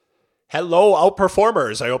Hello,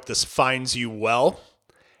 Outperformers. I hope this finds you well.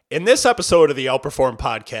 In this episode of the Outperform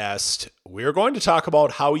podcast, we're going to talk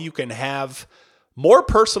about how you can have more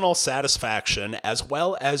personal satisfaction as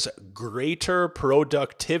well as greater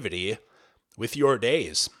productivity with your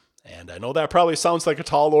days. And I know that probably sounds like a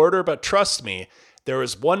tall order, but trust me, there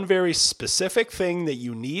is one very specific thing that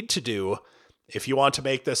you need to do if you want to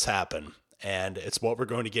make this happen. And it's what we're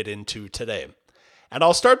going to get into today. And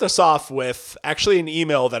I'll start this off with actually an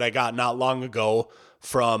email that I got not long ago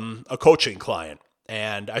from a coaching client.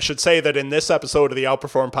 And I should say that in this episode of the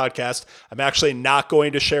Outperform podcast, I'm actually not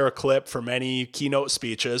going to share a clip from any keynote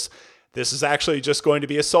speeches. This is actually just going to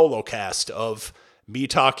be a solo cast of me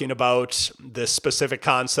talking about this specific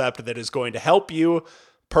concept that is going to help you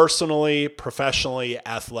personally, professionally,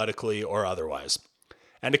 athletically, or otherwise.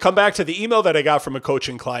 And to come back to the email that I got from a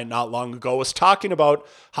coaching client not long ago was talking about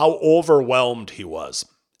how overwhelmed he was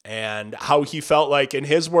and how he felt like, in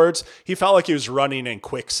his words, he felt like he was running in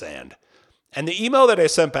quicksand. And the email that I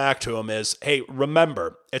sent back to him is, hey,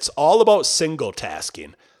 remember, it's all about single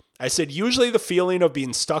tasking. I said, usually the feeling of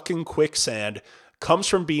being stuck in quicksand comes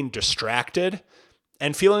from being distracted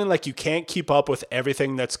and feeling like you can't keep up with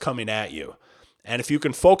everything that's coming at you. And if you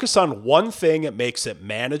can focus on one thing, it makes it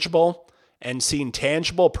manageable. And seeing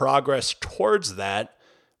tangible progress towards that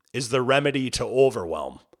is the remedy to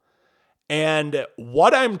overwhelm. And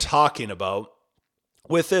what I'm talking about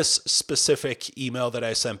with this specific email that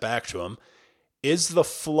I sent back to him is the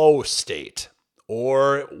flow state,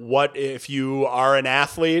 or what if you are an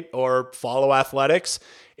athlete or follow athletics,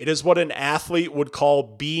 it is what an athlete would call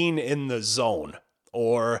being in the zone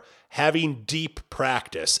or having deep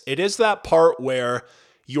practice. It is that part where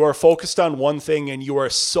you are focused on one thing and you are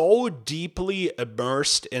so deeply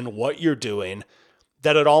immersed in what you're doing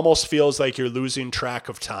that it almost feels like you're losing track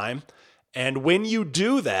of time. And when you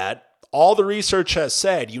do that, all the research has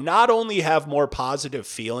said you not only have more positive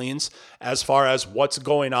feelings as far as what's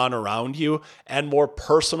going on around you and more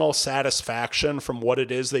personal satisfaction from what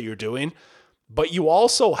it is that you're doing, but you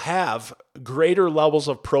also have greater levels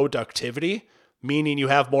of productivity, meaning you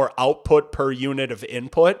have more output per unit of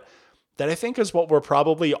input. That I think is what we're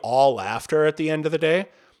probably all after at the end of the day,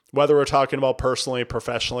 whether we're talking about personally,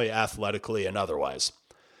 professionally, athletically, and otherwise.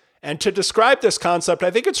 And to describe this concept,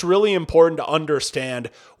 I think it's really important to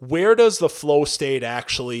understand where does the flow state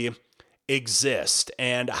actually exist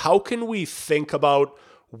and how can we think about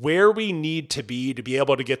where we need to be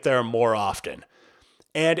able to get there more often.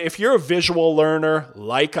 And if you're a visual learner,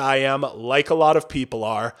 like I am, like a lot of people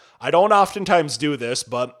are, I don't oftentimes do this,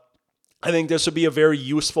 but I think this would be a very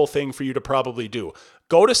useful thing for you to probably do.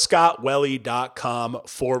 Go to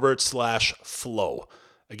scottwelle.com/flow.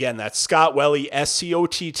 Again, that's scottwelle,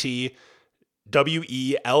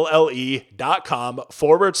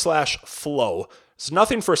 SCOTTWELLE.com/flow. There's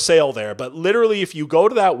nothing for sale there, but literally if you go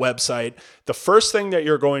to that website, the first thing that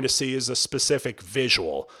you're going to see is a specific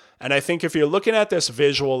visual. And I think if you're looking at this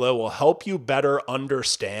visual, it will help you better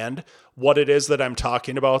understand what it is that I'm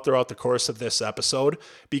talking about throughout the course of this episode.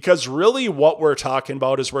 Because really what we're talking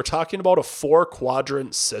about is we're talking about a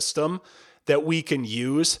 4-quadrant system that we can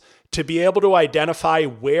use to be able to identify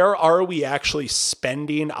where are we actually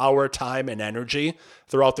spending our time and energy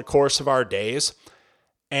throughout the course of our days.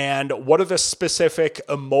 And what are the specific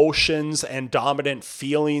emotions and dominant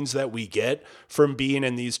feelings that we get from being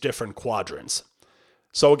in these different quadrants.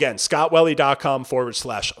 So again,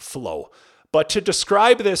 scottwelle.com/flow. But to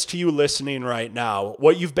describe this to you listening right now,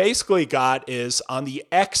 what you've basically got is on the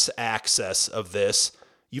x-axis of this,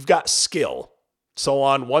 you've got skill. So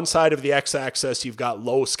on one side of the x-axis, you've got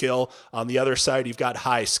low skill. On the other side, you've got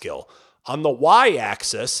high skill. On the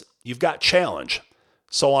y-axis, you've got challenge.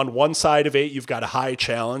 So on one side of it, you've got a high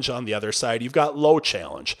challenge. On the other side, you've got low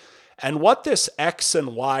challenge. And what this X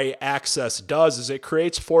and Y axis does is it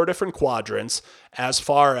creates 4 different quadrants as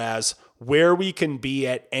far as where we can be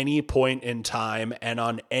at any point in time and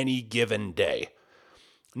on any given day.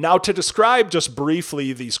 Now, to describe just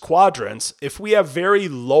briefly these quadrants, if we have very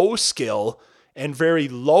low skill and very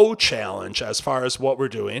low challenge as far as what we're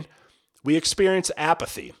doing, we experience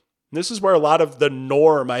apathy. This is where a lot of the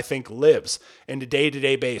norm, I think, lives in a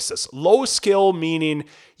day-to-day basis. Low skill meaning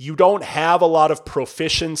you don't have a lot of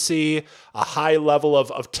proficiency, a high level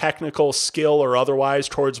of technical skill or otherwise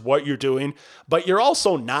towards what you're doing, but you're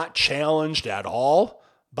also not challenged at all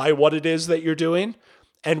by what it is that you're doing.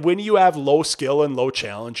 And when you have low skill and low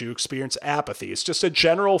challenge, you experience apathy. It's just a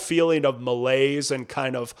general feeling of malaise and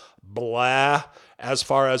kind of blah as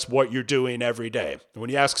far as what you're doing every day. When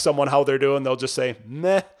you ask someone how they're doing, they'll just say,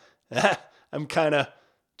 meh. I'm kind of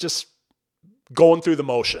just going through the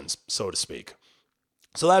motions, so to speak.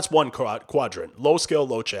 So that's one quadrant, low skill,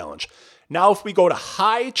 low challenge. Now, if we go to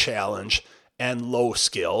high challenge and low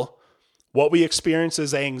skill, what we experience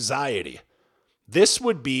is anxiety. This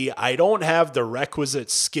would be, I don't have the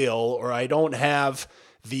requisite skill, or I don't have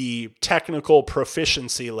the technical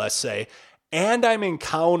proficiency, let's say, and I'm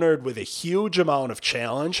encountered with a huge amount of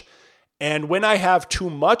challenge. And when I have too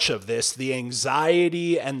much of this, the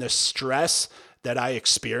anxiety and the stress that I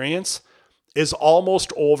experience is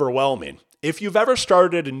almost overwhelming. If you've ever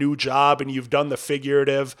started a new job and you've done the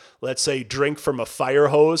figurative, let's say, drink from a fire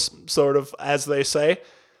hose, sort of, as they say,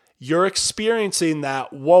 you're experiencing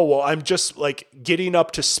that, whoa, I'm just like getting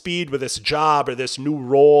up to speed with this job or this new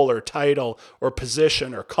role or title or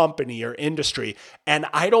position or company or industry, and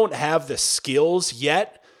I don't have the skills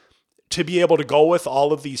yet to be able to go with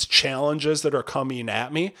all of these challenges that are coming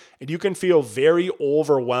at me. And you can feel very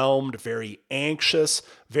overwhelmed, very anxious,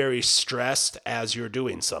 very stressed as you're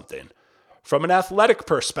doing something. From an athletic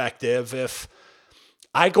perspective, if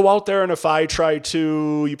I go out there and if I try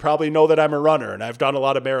to, you probably know that I'm a runner and I've done a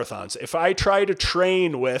lot of marathons. If I try to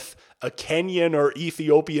train with a Kenyan or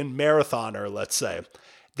Ethiopian marathoner, let's say,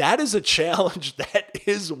 that is a challenge that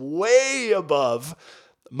is way above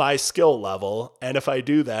my skill level. And if I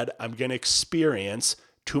do that, I'm going to experience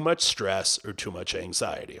too much stress or too much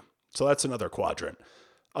anxiety. So that's another quadrant.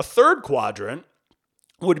 A third quadrant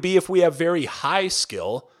would be if we have very high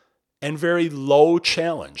skill and very low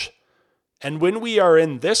challenge. And when we are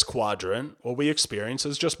in this quadrant, what we experience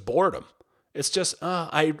is just boredom. It's just,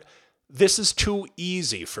 this is too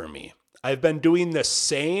easy for me. I've been doing the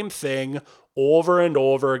same thing over and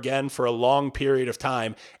over again for a long period of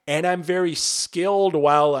time, and I'm very skilled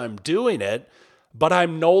while I'm doing it, but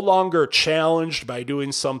I'm no longer challenged by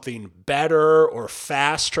doing something better or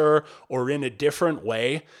faster or in a different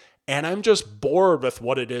way, and I'm just bored with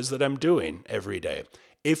what it is that I'm doing every day.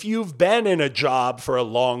 If you've been in a job for a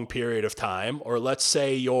long period of time, or let's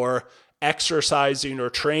say you're exercising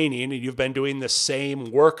or training and you've been doing the same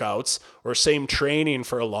workouts or same training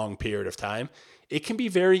for a long period of time, it can be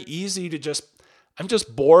very easy to I'm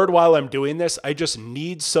just bored while I'm doing this. I just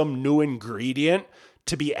need some new ingredient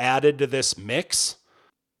to be added to this mix.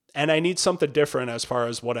 And I need something different as far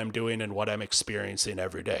as what I'm doing and what I'm experiencing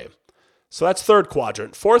every day. So that's third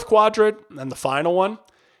quadrant. Fourth quadrant, and the final one,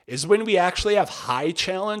 is when we actually have high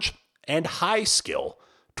challenge and high skill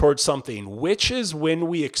towards something, which is when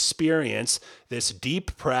we experience this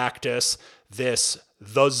deep practice,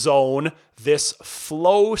 the zone, this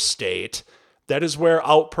flow state that is where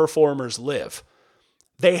outperformers live.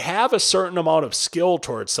 They have a certain amount of skill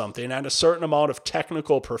towards something and a certain amount of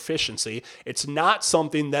technical proficiency. It's not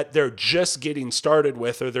something that they're just getting started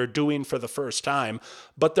with or they're doing for the first time,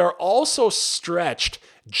 but they're also stretched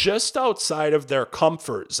just outside of their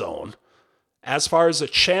comfort zone as far as a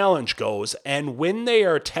challenge goes. And when they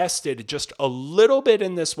are tested just a little bit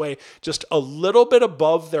in this way, just a little bit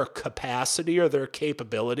above their capacity or their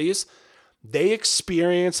capabilities, they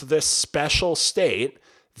experience this special state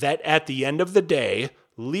that at the end of the day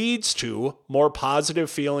leads to more positive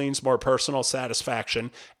feelings, more personal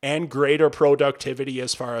satisfaction, and greater productivity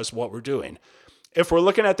as far as what we're doing. If we're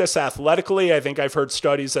looking at this athletically, I think I've heard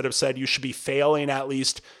studies that have said you should be failing at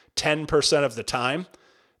least 10% of the time.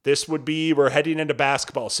 This would be, we're heading into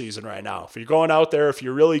basketball season right now. If you're going out there, if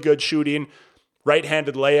you're really good shooting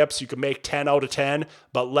right-handed layups, you can make 10 out of 10,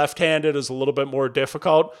 but left-handed is a little bit more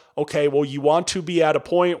difficult. Okay, well, you want to be at a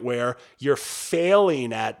point where you're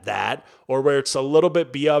failing at that, or where it's a little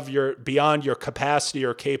bit beyond your capacity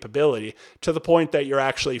or capability, to the point that you're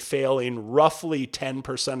actually failing roughly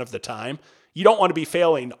 10% of the time. You don't want to be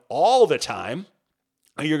failing all the time.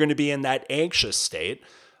 You're going to be in that anxious state.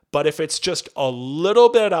 But if it's just a little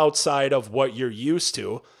bit outside of what you're used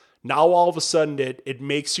to, now all of a sudden it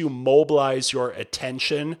makes you mobilize your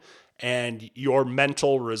attention and your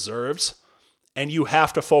mental reserves, and you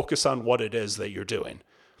have to focus on what it is that you're doing.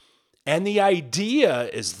 And the idea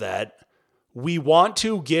is that we want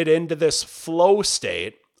to get into this flow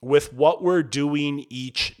state with what we're doing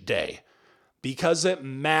each day, because it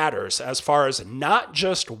matters as far as not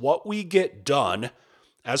just what we get done,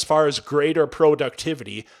 as far as greater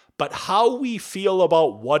productivity, but how we feel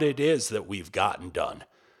about what it is that we've gotten done.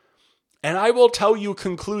 And I will tell you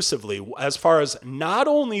conclusively, as far as not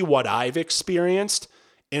only what I've experienced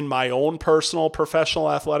in my own personal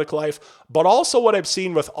professional athletic life, but also what I've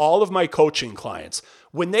seen with all of my coaching clients.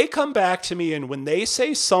 When they come back to me and when they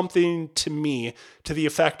say something to me to the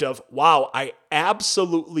effect of, wow, I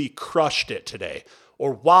absolutely crushed it today,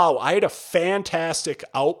 or wow, I had a fantastic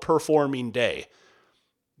outperforming day.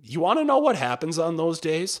 You want to know what happens on those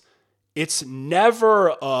days? It's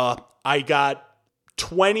never, I got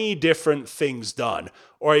 20 different things done,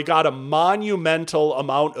 or I got a monumental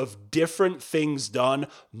amount of different things done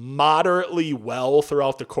moderately well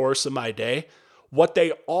throughout the course of my day, what they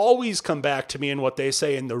always come back to me and what they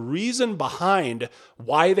say, and the reason behind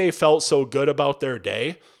why they felt so good about their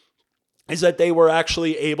day, is that they were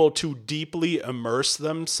actually able to deeply immerse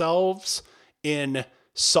themselves in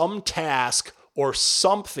some task or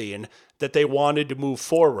something that they wanted to move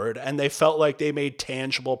forward, and they felt like they made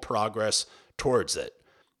tangible progress towards it.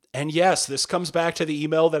 And yes, this comes back to the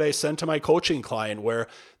email that I sent to my coaching client, where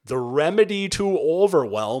the remedy to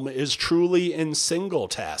overwhelm is truly in single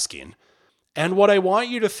tasking. And what I want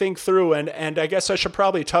you to think through, and I guess I should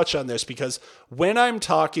probably touch on this, because when I'm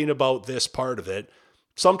talking about this part of it,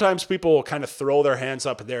 sometimes people will kind of throw their hands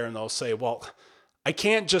up there and they'll say, well, I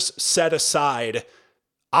can't just set aside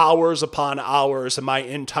hours upon hours of my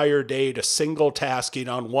entire day to single tasking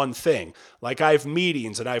on one thing. Like, I have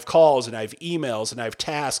meetings and I have calls and I have emails and I have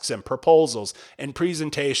tasks and proposals and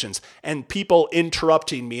presentations and people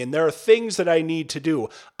interrupting me, and there are things that I need to do.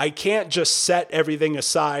 I can't just set everything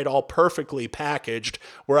aside all perfectly packaged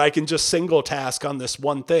where I can just single task on this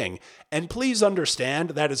one thing. And please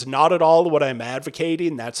understand, that is not at all what I'm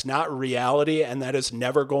advocating. That's not reality, and that is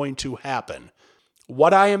never going to happen.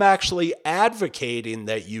 What I am actually advocating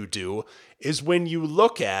that you do is, when you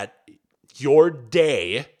look at your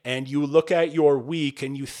day and you look at your week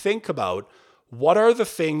and you think about, what are the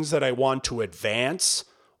things that I want to advance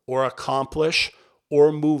or accomplish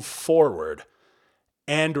or move forward?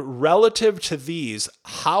 And relative to these,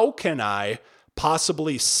 how can I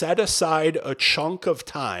possibly set aside a chunk of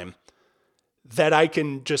time that I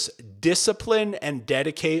can just discipline and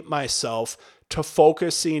dedicate myself to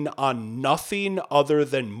focusing on nothing other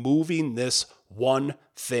than moving this one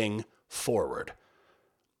thing forward?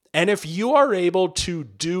 And if you are able to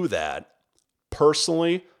do that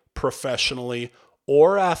personally, professionally,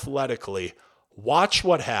 or athletically, watch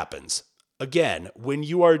what happens. Again, when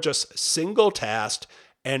you are just single tasked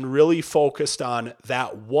and really focused on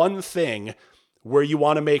that one thing where you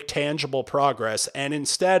want to make tangible progress, and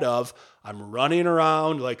instead of, I'm running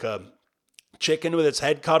around like a chicken with its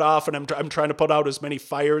head cut off and I'm trying to put out as many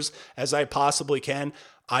fires as I possibly can.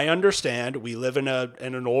 I understand we live in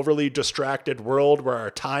an overly distracted world where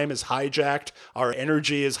our time is hijacked, our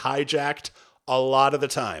energy is hijacked a lot of the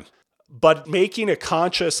time. But making a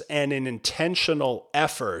conscious and an intentional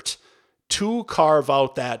effort to carve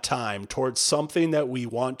out that time towards something that we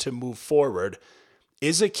want to move forward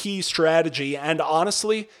is a key strategy. And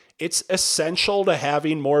honestly, it's essential to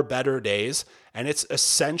having more better days. And it's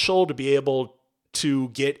essential to be able to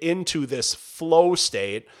get into this flow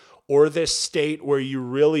state, or this state where you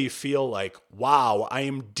really feel like, wow, I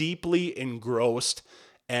am deeply engrossed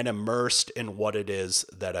and immersed in what it is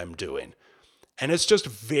that I'm doing. And it's just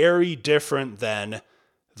very different than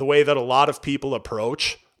the way that a lot of people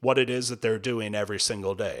approach what it is that they're doing every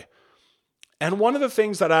single day. And one of the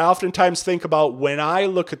things that I oftentimes think about when I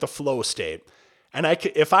look at the flow state, and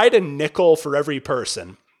if I had a nickel for every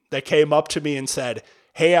person that came up to me and said,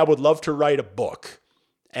 hey, I would love to write a book,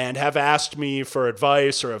 and have asked me for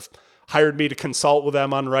advice or have hired me to consult with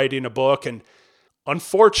them on writing a book. And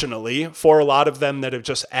unfortunately, for a lot of them that have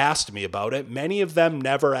just asked me about it, many of them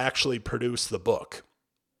never actually produce the book.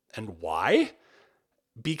 And why?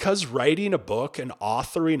 Because writing a book and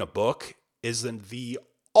authoring a book is the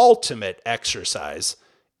ultimate exercise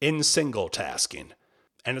in single tasking.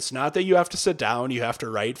 And it's not that you have to sit down, you have to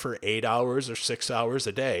write for 8 hours or 6 hours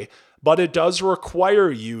a day, but it does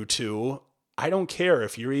require you to, I don't care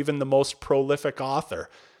if you're even the most prolific author,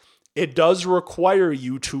 it does require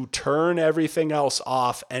you to turn everything else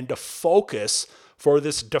off and to focus for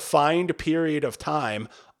this defined period of time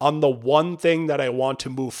on the one thing that I want to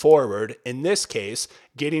move forward. In this case,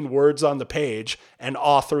 getting words on the page and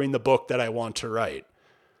authoring the book that I want to write.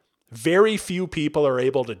 Very few people are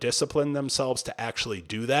able to discipline themselves to actually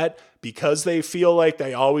do that because they feel like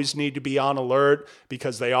they always need to be on alert,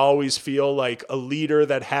 because they always feel like a leader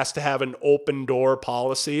that has to have an open door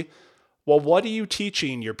policy. Well, what are you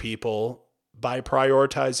teaching your people by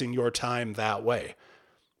prioritizing your time that way?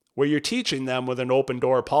 Where you're teaching them with an open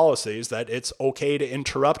door policy is that it's okay to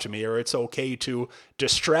interrupt me, or it's okay to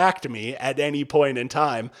distract me at any point in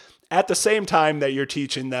time, at the same time that you're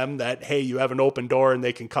teaching them that, hey, you have an open door and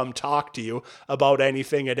they can come talk to you about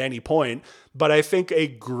anything at any point. But I think a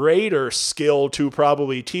greater skill to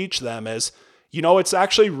probably teach them is, it's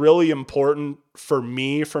actually really important for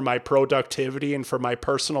me, for my productivity and for my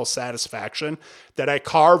personal satisfaction, that I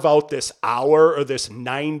carve out this hour or this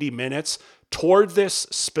 90 minutes toward this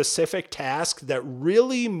specific task that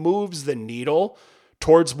really moves the needle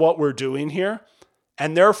towards what we're doing here.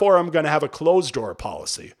 And therefore, I'm going to have a closed door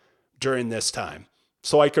policy during this time,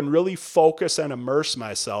 so I can really focus and immerse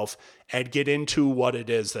myself and get into what it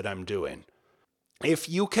is that I'm doing. If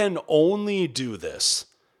you can only do this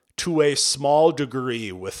to a small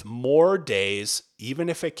degree with more days, even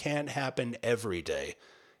if it can't happen every day,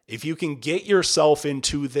 if you can get yourself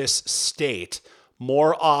into this state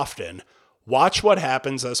more often, watch what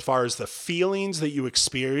happens as far as the feelings that you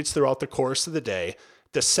experience throughout the course of the day,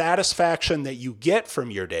 the satisfaction that you get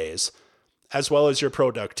from your days, as well as your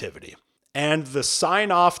productivity. And the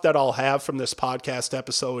sign off that I'll have from this podcast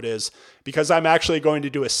episode is, because I'm actually going to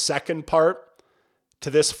do a second part to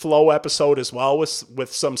this flow episode as well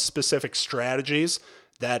with some specific strategies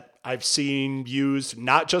that I've seen used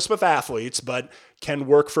not just with athletes, but can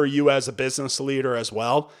work for you as a business leader as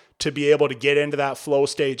well, to be able to get into that flow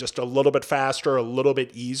state just a little bit faster, a little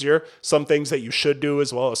bit easier. Some things that you should do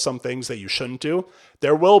as well as some things that you shouldn't do.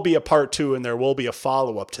 There will be a part 2 and there will be a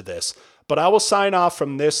follow-up to this. But I will sign off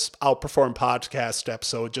from this Outperform podcast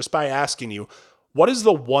episode just by asking you, what is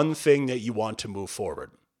the one thing that you want to move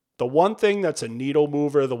forward? The one thing that's a needle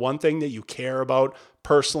mover, the one thing that you care about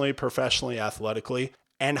personally, professionally, athletically,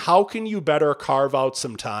 and how can you better carve out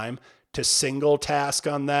some time to single task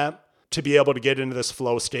on that to be able to get into this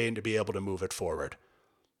flow state and to be able to move it forward?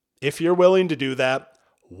 If you're willing to do that,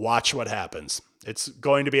 watch what happens. It's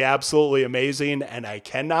going to be absolutely amazing, and I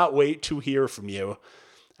cannot wait to hear from you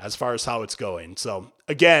as far as how it's going. So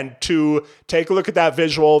again, to take a look at that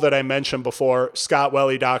visual that I mentioned before,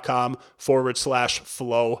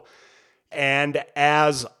 scottwelly.com/flow. And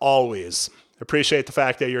as always, appreciate the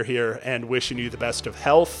fact that you're here and wishing you the best of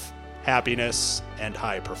health, happiness, and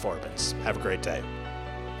high performance. Have a great day.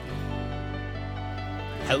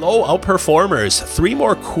 Hello, Outperformers. 3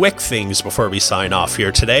 more quick things before we sign off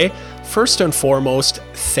here today. First and foremost,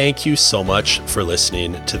 thank you so much for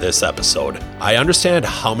listening to this episode. I understand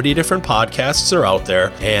how many different podcasts are out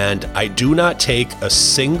there, and I do not take a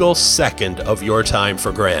single second of your time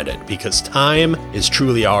for granted, because time is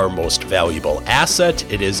truly our most valuable asset.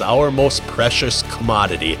 It is our most precious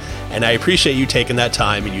commodity, and I appreciate you taking that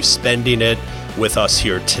time and you spending it with us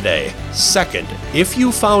here today. Second, if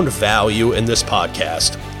you found value in this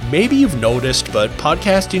podcast, maybe you've noticed, but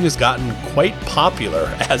podcasting has gotten quite popular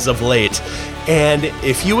as of late. And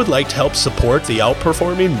if you would like to help support the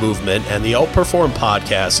Outperforming movement and the Outperform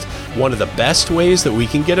podcast, one of the best ways that we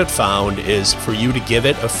can get it found is for you to give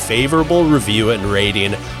it a favorable review and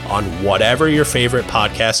rating on whatever your favorite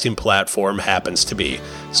podcasting platform happens to be.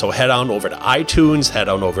 So head on over to iTunes, head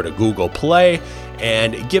on over to Google Play,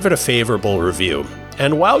 and give it a favorable review.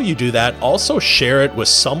 And while you do that, also share it with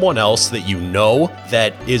someone else that you know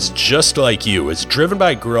that is just like you, is driven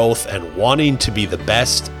by growth and wanting to be the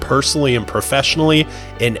best personally and professionally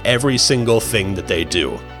in every single thing that they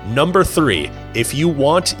do. Number 3, if you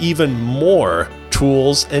want even more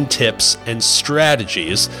tools and tips and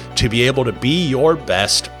strategies to be able to be your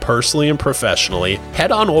best personally and professionally,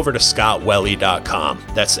 head on over to scottwelly.com.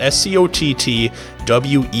 That's SCOTTWELLE.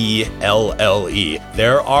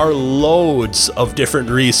 There are loads of different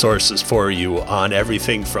resources for you on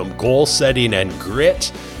everything from goal setting and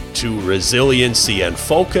grit to resiliency and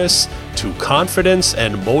focus, to confidence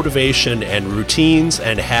and motivation and routines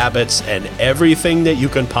and habits and everything that you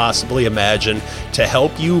can possibly imagine to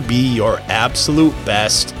help you be your absolute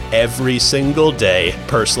best every single day,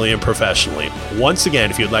 personally and professionally. Once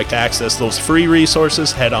again, if you'd like to access those free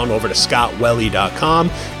resources, head on over to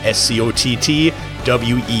scottwelly.com, SCOTTWELLE.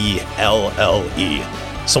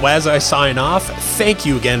 So as I sign off, thank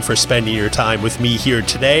you again for spending your time with me here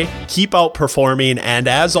today. Keep outperforming, and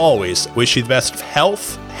as always, wish you the best of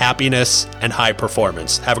health, happiness, and high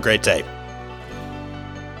performance. Have a great day.